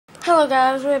Hello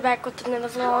guys, we're back with another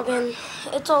vlog, and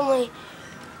it's only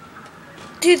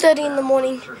 2:30 in the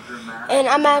morning, and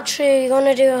I'm actually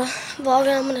gonna do a vlog,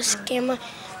 and I'm gonna scare my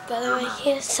brother right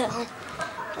here. So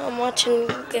I'm watching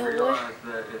Gilboy.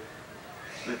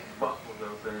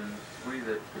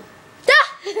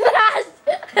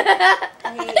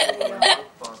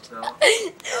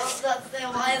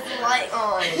 Why is the light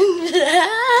on?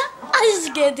 I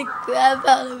scared the crap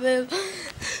out of him.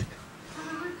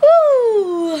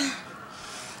 Woo!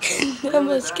 I'm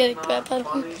gonna scare the crap out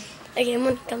of him. Okay, I'm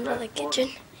gonna come to the kitchen.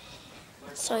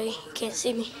 Sorry, you can't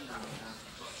see me.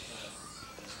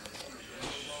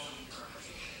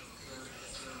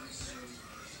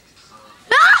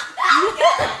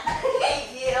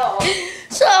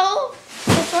 So,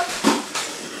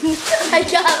 I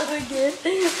got him again.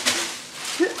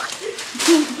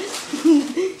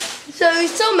 So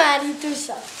he's so mad he threw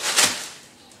stuff.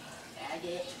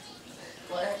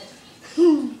 What?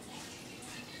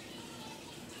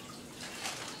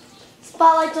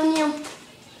 Spotlight's on you.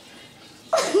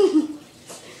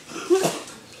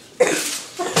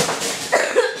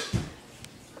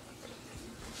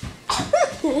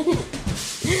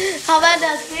 How about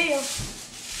that feel?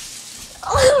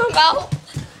 Oh,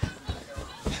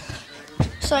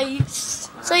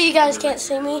 so you guys can't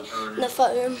see me in the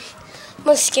front room. I'm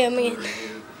gonna scare me in.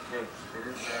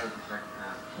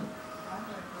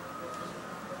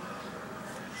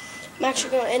 I'm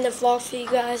actually gonna end the vlog for you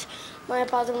guys. My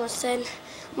apologies was said.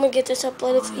 I'm gonna get this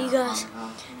uploaded for you guys.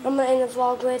 I'm gonna end the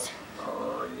vlog with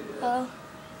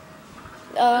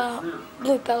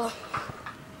Blue Pillow.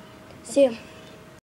 See ya.